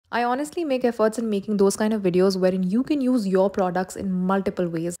I honestly make efforts in making those kind of videos wherein you can use your products in multiple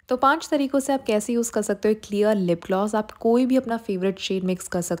ways. तो 5 तरीकों से आप कैसे use कर सकते हो एक क्लियर लिप ग्लॉस। आप कोई भी अपना फेवरेट शेड मिक्स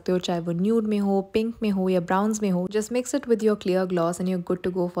कर सकते हो, चाहे वो न्यूड में हो, पिंक में हो या ब्राउन्स में हो। Just mix it with your clear gloss and your good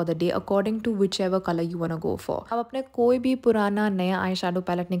to go for the day according to which ever colour you want to go for. आप अपने कोई भी पुराना नया आई शेडो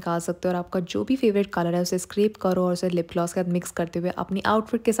पैलेट निकाल सकते हो और आपका जो भी फेवरेट कलर है उसे स्क्रैप करो और उसे लिप ग्लॉस के साथ मिक्स करते हुए अपनी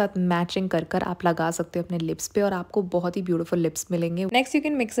आउटफिट के साथ मैचिंग कर कर आप लगा सकते हो अपने लिप्स पे और आपको बहुत ही ब्यूटीफुल लिप्स मिलेंगे। Next you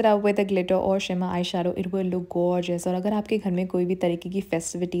can mix it up with a glitter और shimmer eye shadow, it will look gorgeous. और अगर आपके घर में कोई भी तरीके की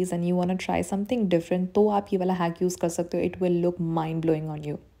festivities and you want to try something different, तो आप ये वाला हैक यूज़ कर सकते हो। It will look mind blowing on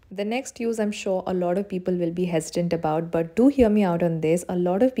you. The next use I'm sure a lot of people will be hesitant about, but do hear me out on this. A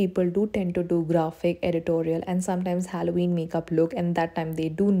lot of people do tend to do graphic, editorial, and sometimes Halloween makeup look, and that time they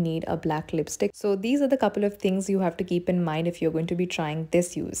do need a black lipstick. So these are the couple of things you have to keep in mind if you're going to be trying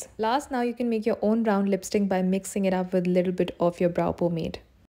this use. Last, now you can make your own brown lipstick by mixing it up with a little bit of your brow pomade.